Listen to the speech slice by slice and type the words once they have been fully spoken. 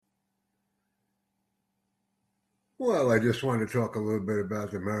Well, I just wanted to talk a little bit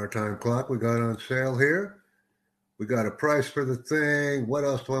about the Maritime clock we got on sale here. We got a price for the thing. What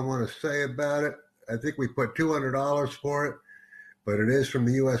else do I want to say about it? I think we put $200 for it, but it is from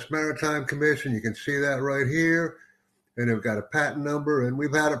the U.S. Maritime Commission. You can see that right here. And they've got a patent number, and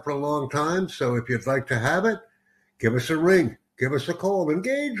we've had it for a long time. So if you'd like to have it, give us a ring, give us a call,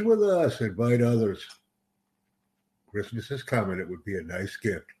 engage with us, invite others. Christmas is coming. It would be a nice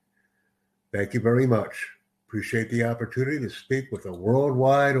gift. Thank you very much. Appreciate the opportunity to speak with a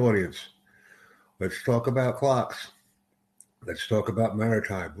worldwide audience. Let's talk about clocks. Let's talk about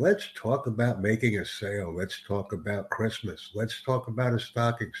maritime. Let's talk about making a sale. Let's talk about Christmas. Let's talk about a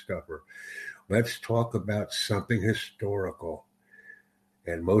stocking stuffer. Let's talk about something historical.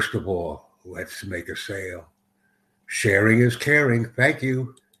 And most of all, let's make a sale. Sharing is caring. Thank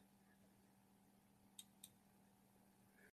you.